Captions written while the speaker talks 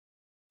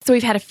So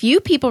we've had a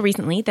few people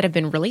recently that have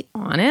been really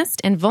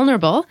honest and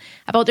vulnerable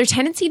about their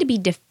tendency to be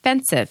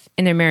defensive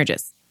in their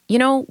marriages. You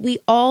know, we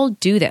all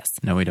do this.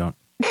 No, we don't.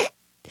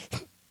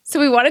 So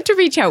we wanted to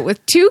reach out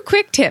with 2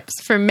 quick tips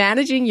for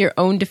managing your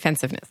own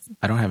defensiveness.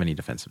 I don't have any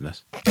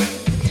defensiveness.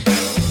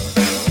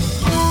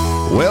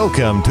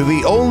 Welcome to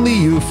the Only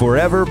You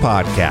Forever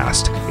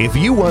podcast. If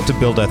you want to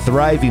build a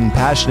thriving,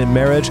 passionate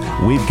marriage,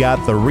 we've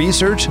got the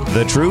research,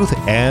 the truth,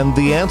 and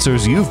the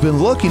answers you've been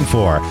looking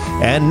for.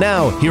 And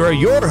now, here are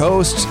your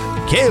hosts,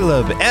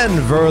 Caleb and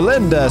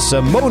Verlinda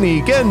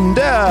Simone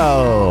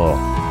Gendel.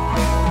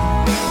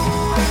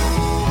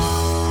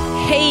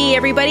 Hey,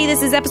 everybody,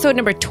 this is episode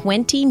number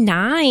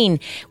 29.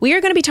 We are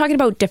going to be talking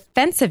about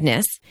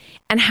defensiveness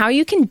and how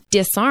you can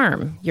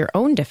disarm your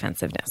own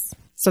defensiveness.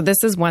 So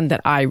this is one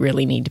that I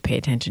really need to pay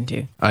attention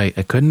to. I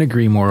couldn't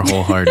agree more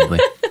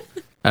wholeheartedly.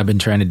 I've been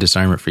trying to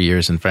disarm it for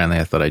years, and finally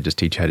I thought I'd just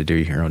teach you how to do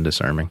your own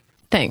disarming.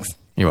 Thanks.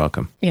 You're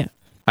welcome. Yeah.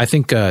 I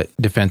think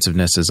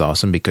defensiveness is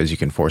awesome because you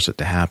can force it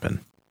to happen.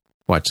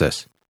 Watch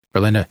this.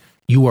 Verlinda,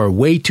 you are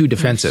way too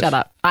defensive. Shut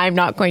up. I'm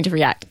not going to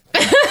react.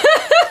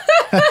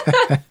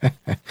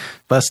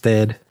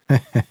 Busted.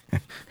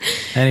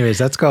 Anyways,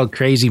 that's called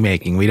crazy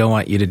making. We don't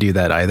want you to do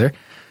that either.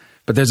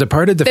 But there's a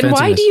part of defensiveness.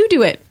 Then why do you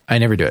do it? I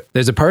never do it.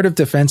 There's a part of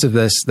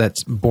defensiveness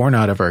that's born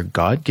out of our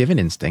God-given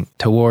instinct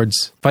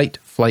towards fight,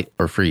 flight,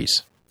 or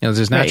freeze. You know,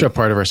 there's a natural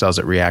part of ourselves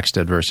that reacts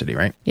to adversity,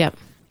 right? Yep.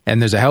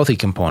 And there's a healthy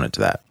component to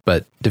that.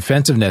 But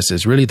defensiveness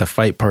is really the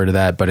fight part of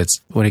that. But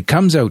it's when it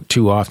comes out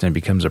too often, it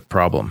becomes a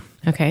problem.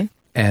 Okay.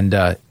 And,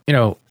 you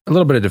know, a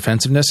little bit of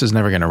defensiveness is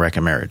never going to wreck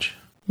a marriage.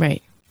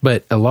 Right.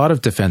 But a lot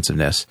of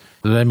defensiveness,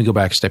 let me go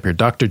back a step here.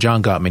 Dr.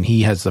 John Gottman,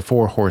 he has the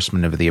 4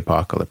 horsemen of the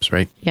apocalypse,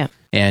 right? Yeah.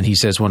 And he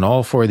says when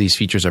all 4 of these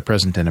features are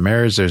present in a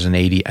marriage, there's an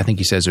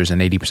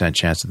 80%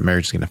 chance that the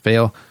marriage is going to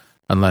fail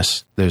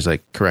unless there's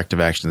like corrective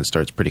action that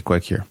starts pretty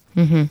quick here.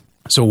 Mm-hmm.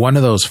 So one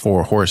of those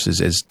 4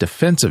 horses is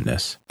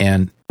defensiveness.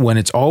 And when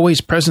it's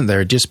always present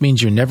there, it just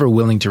means you're never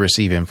willing to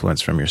receive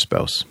influence from your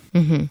spouse.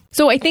 Mm-hmm.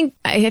 So I think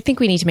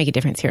we need to make a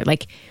difference here.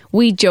 Like,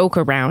 we joke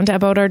around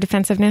about our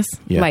defensiveness,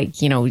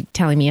 like, you know,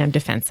 telling me I'm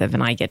defensive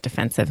and I get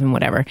defensive and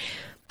whatever.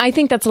 I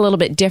think that's a little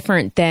bit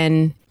different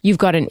than you've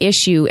got an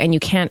issue and you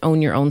can't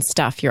own your own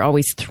stuff. You're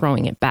always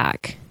throwing it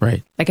back.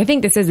 Right. Like, I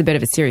think this is a bit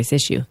of a serious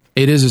issue.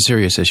 It is a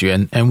serious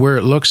issue. And where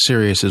it looks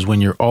serious is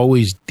when you're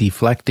always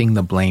deflecting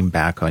the blame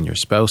back on your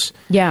spouse.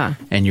 Yeah.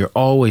 And you're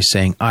always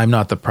saying, I'm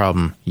not the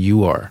problem,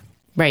 you are.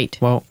 Right.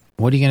 Well,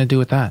 what are you going to do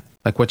with that?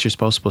 Like, what's your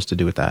spouse supposed to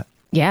do with that?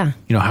 Yeah.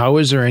 You know, how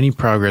is there any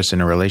progress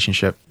in a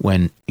relationship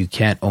when you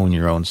can't own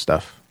your own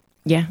stuff?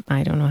 Yeah.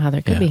 I don't know how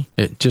there could be.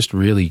 It just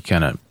really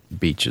kind of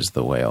beaches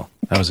the whale.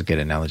 That was a good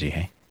analogy,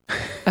 hey?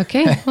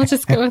 Okay. We'll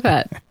just go with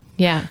that.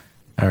 Yeah.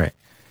 All right.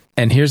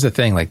 And here's the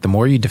thing, like the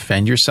more you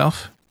defend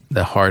yourself,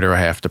 the harder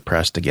I have to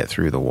press to get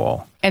through the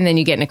wall. And then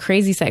you get in a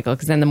crazy cycle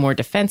because then the more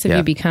defensive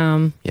you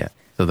become. Yeah.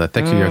 So the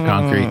thicker your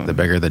concrete, the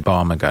bigger the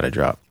bomb I got to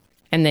drop.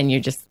 And then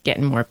you're just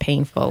getting more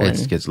painful.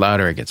 It gets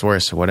louder, it gets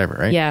worse, or whatever,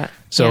 right? Yeah.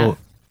 So,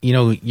 you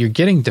know, you're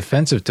getting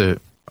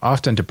defensive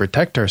often to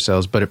protect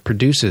ourselves, but it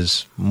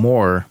produces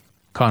more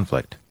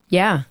conflict.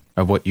 Yeah.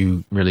 Of what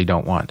you really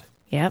don't want.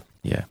 Yep.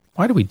 Yeah.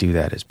 Why do we do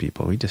that as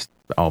people? We just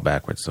all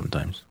backwards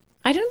sometimes.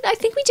 I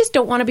think we just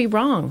don't want to be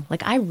wrong.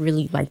 Like, I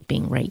really like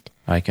being right.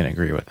 I can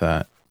agree with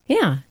that.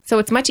 Yeah. So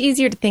it's much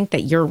easier to think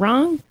that you're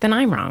wrong than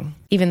I'm wrong,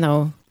 even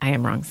though I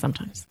am wrong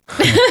sometimes.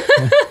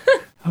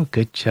 Oh,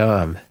 good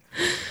job.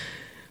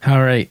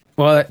 All right.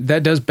 Well,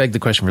 that does beg the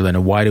question,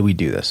 Verlinda, why do we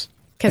do this?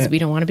 Because we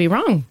don't want to be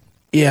wrong.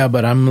 Yeah,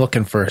 but I'm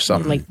looking for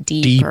something like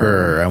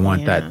deeper. I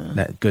want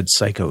that good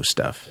psycho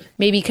stuff.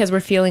 Maybe because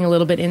we're feeling a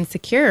little bit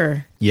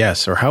insecure.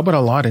 Yes. Or how about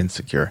a lot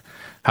insecure?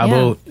 How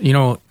about, you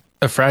know,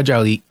 a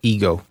fragile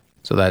ego?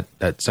 So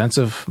that sense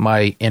of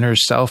my inner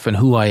self and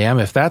who I am,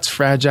 if that's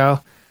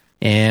fragile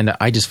and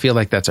I just feel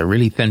like that's a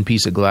really thin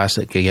piece of glass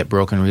that can get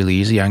broken really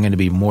easy, I'm going to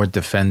be more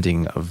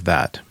defending of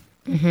that.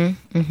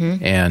 Mm-hmm,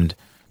 mm-hmm. And,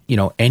 you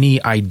know,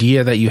 any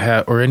idea that you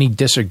have or any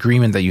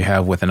disagreement that you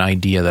have with an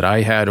idea that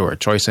I had or a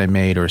choice I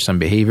made or some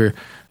behavior,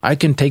 I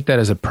can take that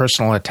as a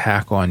personal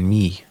attack on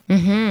me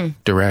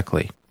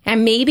directly.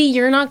 And maybe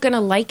you're not going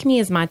to like me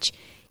as much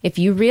if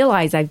you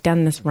realize I've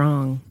done this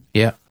wrong.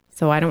 Yeah.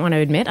 So I don't want to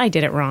admit I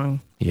did it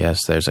wrong.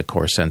 Yes, there's a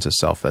core sense of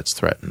self that's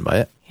threatened by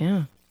it.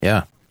 Yeah.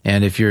 Yeah.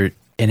 And if you're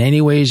in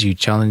any ways you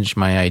challenge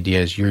my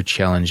ideas, you're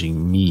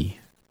challenging me.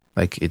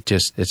 Like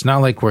it's not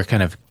like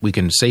we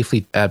can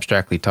safely,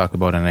 abstractly talk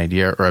about an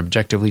idea or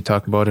objectively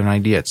talk about an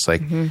idea. It's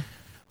like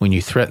when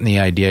you threaten the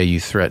idea,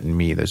 you threaten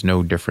me. There's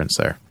no difference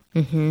there.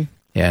 Mm-hmm.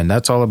 And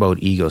that's all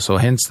about ego. So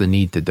hence the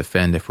need to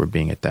defend if we're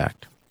being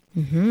attacked.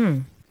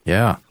 Mm-hmm.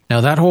 Yeah.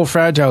 Now that whole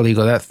fragile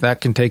ego,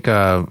 that can take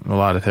a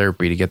lot of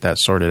therapy to get that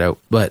sorted out.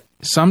 But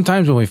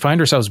sometimes when we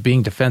find ourselves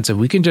being defensive,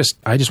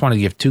 I just want to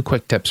give 2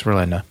 quick tips for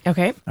Linda.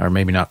 Okay. Or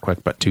maybe not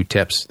quick, but 2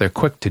 tips. They're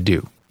quick to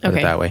do. Put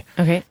it that way.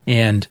 Okay.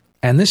 And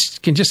this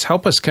can just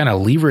help us kind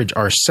of leverage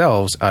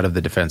ourselves out of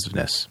the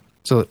defensiveness.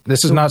 So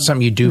this is not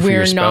something you do for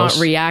your spouse. We're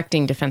not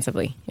reacting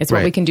defensively. It's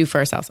what we can do for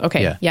ourselves.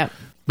 Okay. Yeah.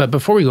 But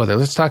before we go there,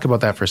 let's talk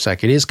about that for a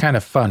sec. It is kind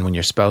of fun when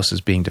your spouse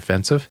is being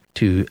defensive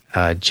to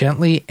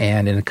gently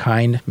and in a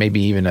kind,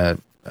 maybe even a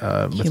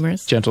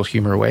gentle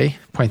humor way,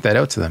 point that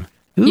out to them.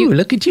 Ooh,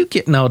 look at you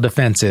getting all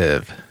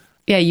defensive.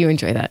 Yeah, you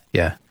enjoy that.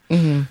 Yeah.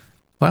 Mm-hmm.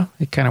 Well,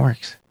 it kind of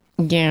works.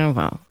 Yeah,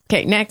 well.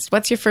 Okay, next.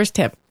 What's your first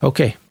tip?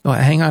 Okay. Well,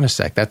 hang on a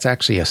sec. That's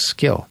actually a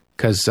skill.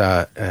 Because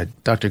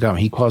Dr. Gottman,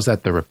 he calls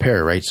that the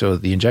repair, right? So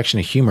the injection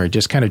of humor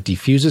just kind of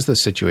diffuses the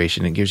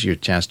situation and gives you a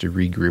chance to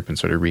regroup and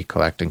sort of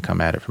recollect and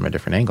come at it from a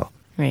different angle.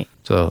 Right.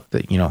 So,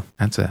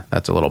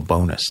 that's a little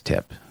bonus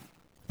tip.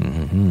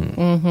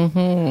 Mm-hmm.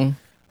 Mm-hmm.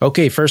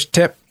 Okay, first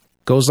tip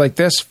goes like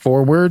this.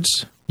 4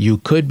 words. You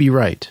could be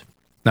right.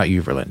 Not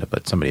you, Verlinda,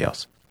 but somebody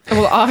else.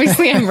 Well,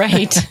 obviously I'm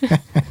right.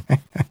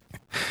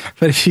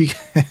 But if you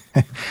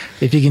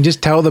can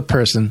just tell the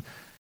person,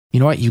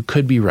 you know what, you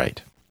could be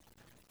right.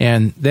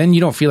 And then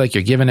you don't feel like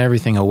you're giving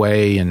everything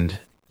away and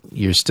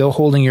you're still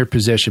holding your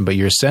position, but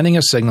you're sending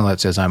a signal that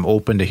says, I'm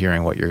open to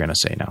hearing what you're going to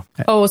say now.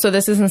 Oh, so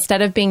this is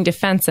instead of being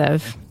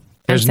defensive,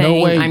 there's saying,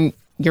 no way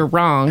you're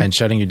wrong. And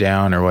shutting you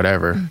down or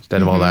whatever,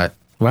 instead of all that.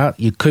 Well,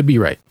 you could be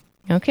right.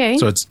 Okay.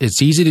 So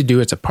it's easy to do.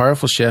 It's a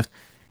powerful shift.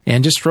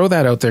 And just throw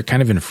that out there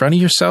kind of in front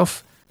of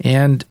yourself.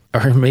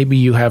 Or maybe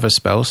you have a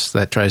spouse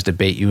that tries to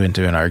bait you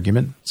into an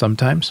argument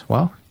sometimes.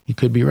 Well, you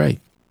could be right.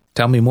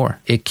 Tell me more.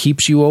 It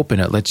keeps you open.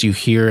 It lets you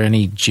hear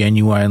any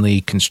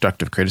genuinely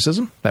constructive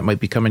criticism that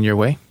might be coming your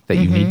way that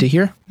you need to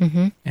hear.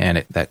 Mm-hmm.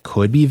 And that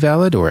could be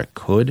valid or it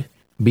could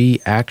be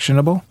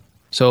actionable.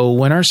 So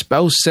when our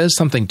spouse says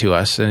something to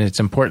us and it's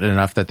important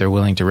enough that they're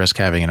willing to risk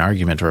having an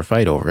argument or a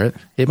fight over it,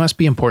 it must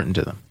be important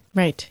to them.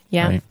 Right.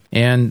 Yeah. Right?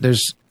 And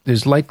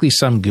there's likely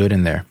some good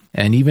in there.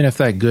 And even if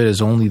that good is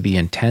only the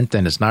intent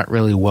and it's not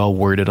really well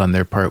worded on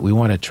their part, we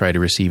want to try to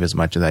receive as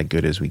much of that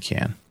good as we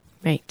can.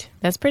 Right.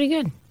 That's pretty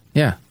good.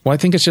 Yeah. Well, I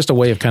think it's just a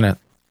way of kind of...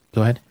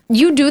 Go ahead.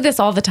 You do this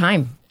all the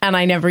time, and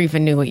I never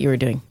even knew what you were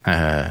doing.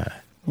 I'm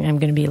going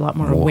to be a lot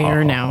more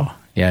aware now.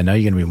 Yeah, now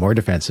you're going to be more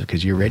defensive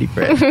because you're ready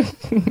for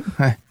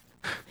it.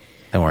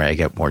 Don't worry, I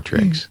get more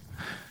tricks.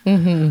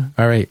 Mm-hmm.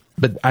 All right.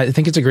 But I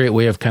think it's a great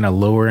way of kind of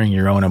lowering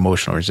your own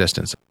emotional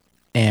resistance.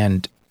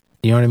 And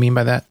you know what I mean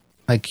by that?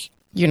 Like...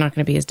 You're not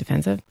going to be as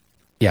defensive?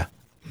 Yeah.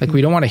 Like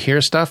we don't want to hear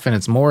stuff and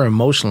it's more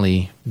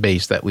emotionally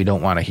based that we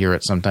don't want to hear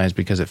it sometimes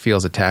because it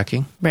feels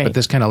attacking. Right. But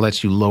this kind of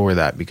lets you lower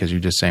that because you're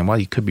just saying, well,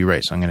 you could be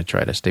right. So I'm going to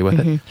try to stay with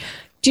it.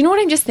 Do you know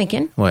what I'm just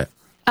thinking? What?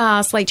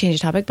 Slight change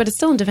of topic, but it's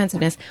still in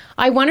defensiveness.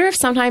 I wonder if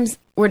sometimes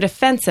we're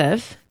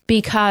defensive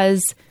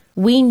because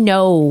we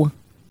know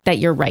that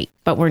you're right,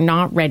 but we're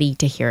not ready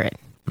to hear it.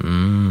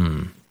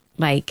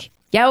 Like,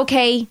 yeah,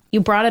 okay,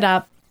 you brought it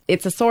up.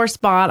 It's a sore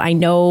spot. I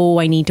know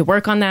I need to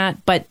work on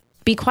that, but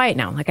be quiet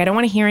now. Like, I don't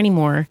want to hear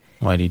anymore.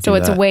 Why do you do So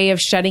it's that? a way of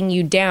shutting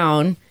you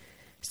down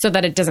so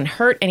that it doesn't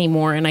hurt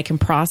anymore and I can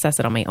process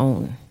it on my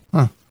own.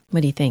 Huh. What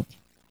do you think?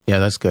 Yeah,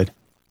 that's good.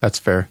 That's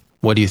fair.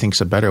 What do you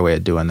think's a better way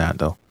of doing that,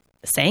 though?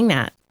 Saying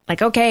that.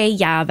 Like, okay,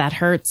 yeah, that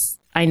hurts.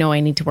 I know I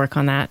need to work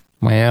on that.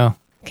 Well...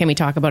 Can we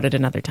talk about it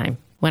another time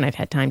when I've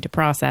had time to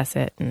process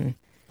it? And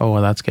oh,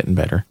 well, that's getting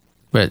better.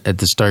 But at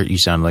the start, you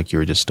sound like you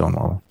were just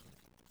stonewalling.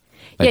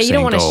 Like yeah, you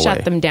don't want to shut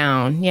away. them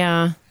down.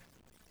 Yeah.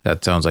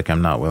 That sounds like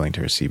I'm not willing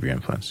to receive your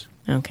influence.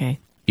 Okay.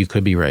 You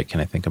could be right.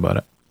 Can I think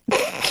about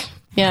it?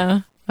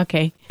 Yeah.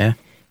 Okay. Yeah.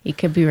 You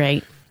could be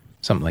right.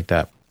 Something like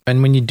that.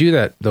 And when you do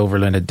that, though,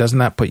 Verlinda, doesn't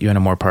that put you in a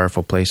more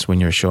powerful place when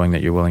you're showing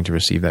that you're willing to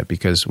receive that?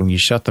 Because when you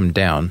shut them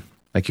down,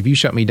 like if you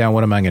shut me down,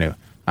 what am I going to do?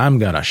 I'm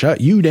going to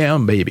shut you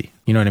down, baby.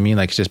 You know what I mean?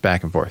 Like it's just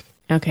back and forth.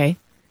 Okay.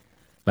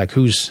 Like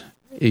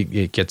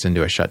it gets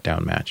into a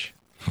shutdown match.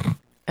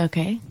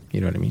 Okay.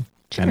 You know what I mean?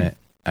 Sure. And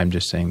I'm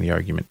just saying the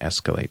argument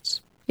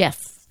escalates.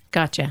 Yes.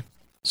 Gotcha.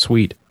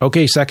 Sweet.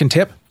 Okay, second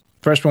tip.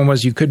 First one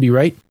was you could be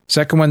right.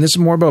 Second one, this is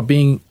more about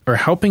being or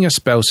helping a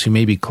spouse who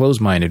may be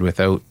closed-minded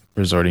without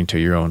resorting to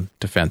your own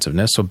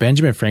defensiveness. So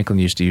Benjamin Franklin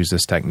used to use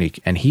this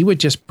technique, and he would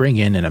just bring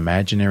in an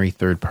imaginary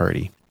third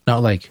party.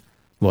 Not like,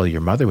 well,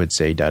 your mother would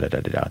say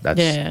da-da-da-da-da.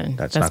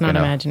 That's not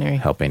going to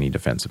help any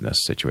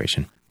defensiveness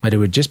situation. But it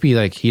would just be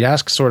like he'd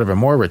ask sort of a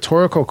more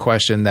rhetorical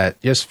question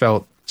that just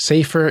felt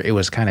safer. It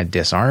was kind of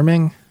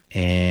disarming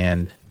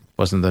and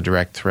wasn't the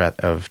direct threat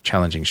of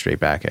challenging straight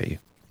back at you.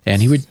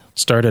 And he would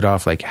start it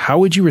off like, how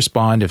would you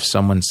respond if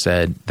someone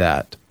said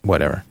that,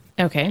 whatever?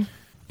 Okay.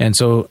 And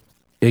so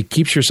it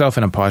keeps yourself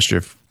in a posture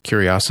of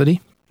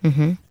curiosity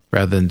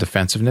rather than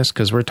defensiveness,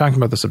 because we're talking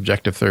about the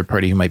subjective third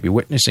party who might be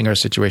witnessing our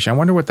situation. I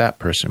wonder what that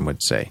person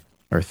would say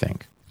or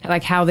think.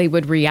 Like how they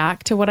would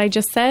react to what I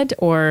just said,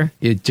 or?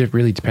 It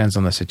really depends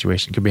on the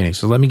situation. It could be anything.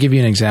 So let me give you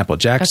an example.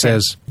 Jack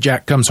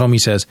comes home, he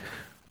says,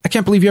 I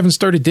can't believe you haven't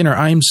started dinner.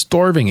 I'm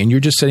starving. And you're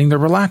just sitting there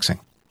relaxing.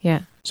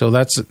 Yeah. So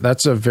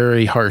that's a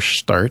very harsh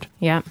start.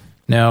 Yeah.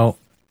 Now,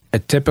 a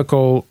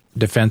typical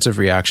defensive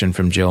reaction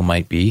from Jill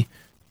might be,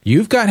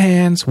 you've got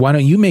hands. Why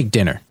don't you make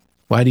dinner?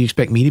 Why do you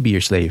expect me to be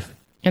your slave?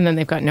 And then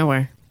they've got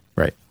nowhere.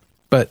 Right.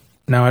 But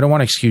now I don't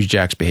want to excuse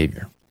Jack's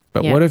behavior.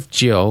 But what if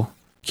Jill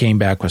came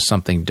back with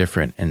something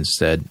different and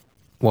said,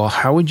 well,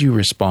 how would you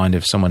respond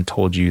if someone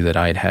told you that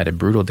I'd had a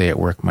brutal day at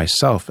work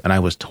myself and I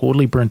was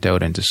totally burnt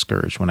out and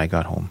discouraged when I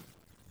got home?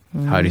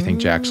 How do you think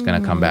Jack's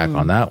going to come back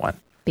on that one?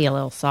 Be a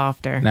little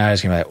softer. Now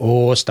he's going to be like,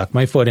 oh, stuck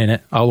my foot in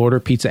it. I'll order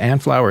pizza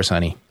and flowers,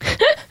 honey.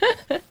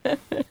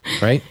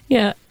 Right?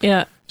 Yeah,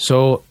 yeah.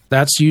 So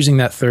that's using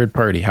that third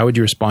party. How would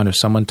you respond if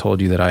someone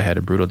told you that I had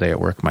a brutal day at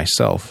work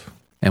myself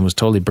and was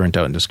totally burnt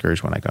out and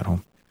discouraged when I got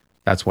home?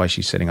 That's why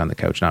she's sitting on the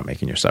couch not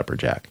making your supper,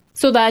 Jack.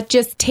 So that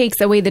just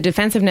takes away the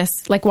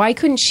defensiveness. Like, why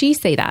couldn't she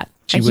say that?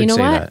 She like, would you know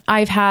say what?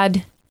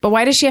 that. But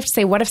why does she have to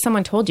say, what if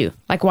someone told you?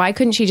 Like, why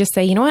couldn't she just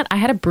say, you know what? I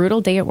had a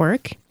brutal day at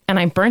work and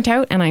I'm burnt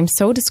out and I'm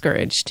so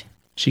discouraged.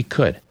 She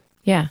could.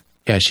 Yeah.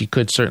 Yeah, she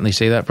could certainly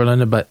say that,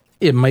 Berlinda, but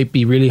it might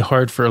be really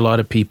hard for a lot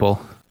of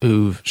people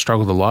who've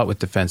struggled a lot with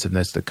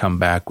defensiveness to come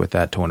back with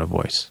that tone of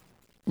voice.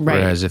 Right.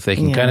 Whereas if they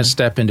can kind of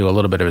step into a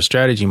little bit of a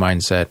strategy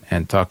mindset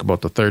and talk about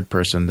the third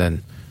person,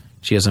 then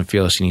she doesn't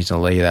feel she needs to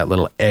lay that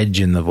little edge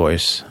in the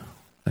voice.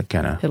 That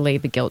kind of... to lay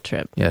the guilt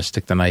trip. Yeah,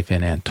 stick the knife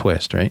in and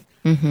twist, right?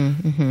 Mm-hmm,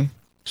 mm-hmm.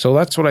 So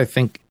that's what I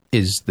think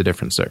is the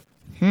difference there.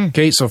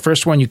 Okay, so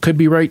first one, you could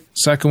be right.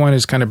 Second one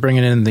is kind of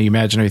bringing in the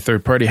imaginary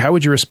third party. How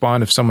would you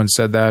respond if someone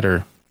said that?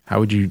 Or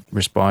how would you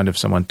respond if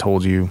someone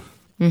told you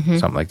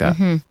something like that?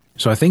 Mm-hmm.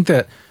 So I think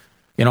that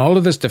in all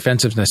of this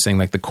defensiveness thing,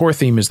 like the core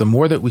theme is the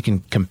more that we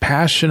can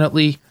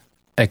compassionately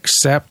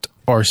accept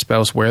our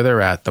spouse where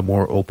they're at, the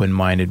more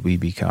open-minded we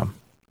become.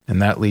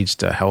 And that leads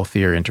to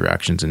healthier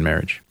interactions in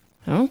marriage.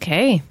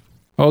 Okay.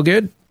 All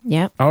good?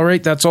 Yep. All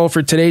right, that's all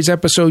for today's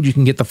episode. You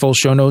can get the full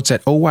show notes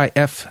at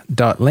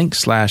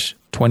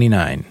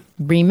oyf.link/29.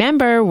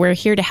 Remember, we're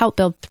here to help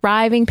build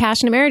thriving,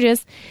 passionate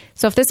marriages.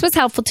 So if this was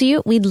helpful to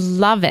you, we'd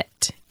love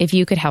it if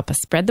you could help us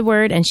spread the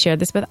word and share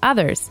this with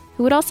others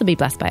who would also be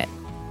blessed by it.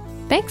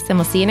 Thanks, and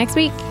we'll see you next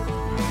week.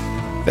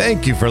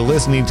 Thank you for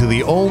listening to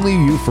the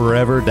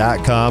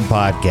onlyyouforever.com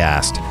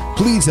podcast.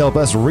 Please help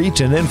us reach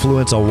and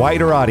influence a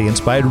wider audience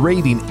by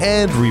rating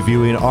and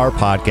reviewing our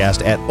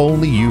podcast at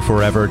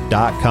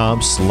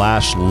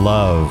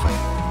onlyyouforever.com/love.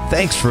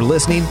 Thanks for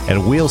listening,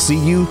 and we'll see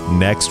you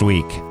next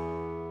week.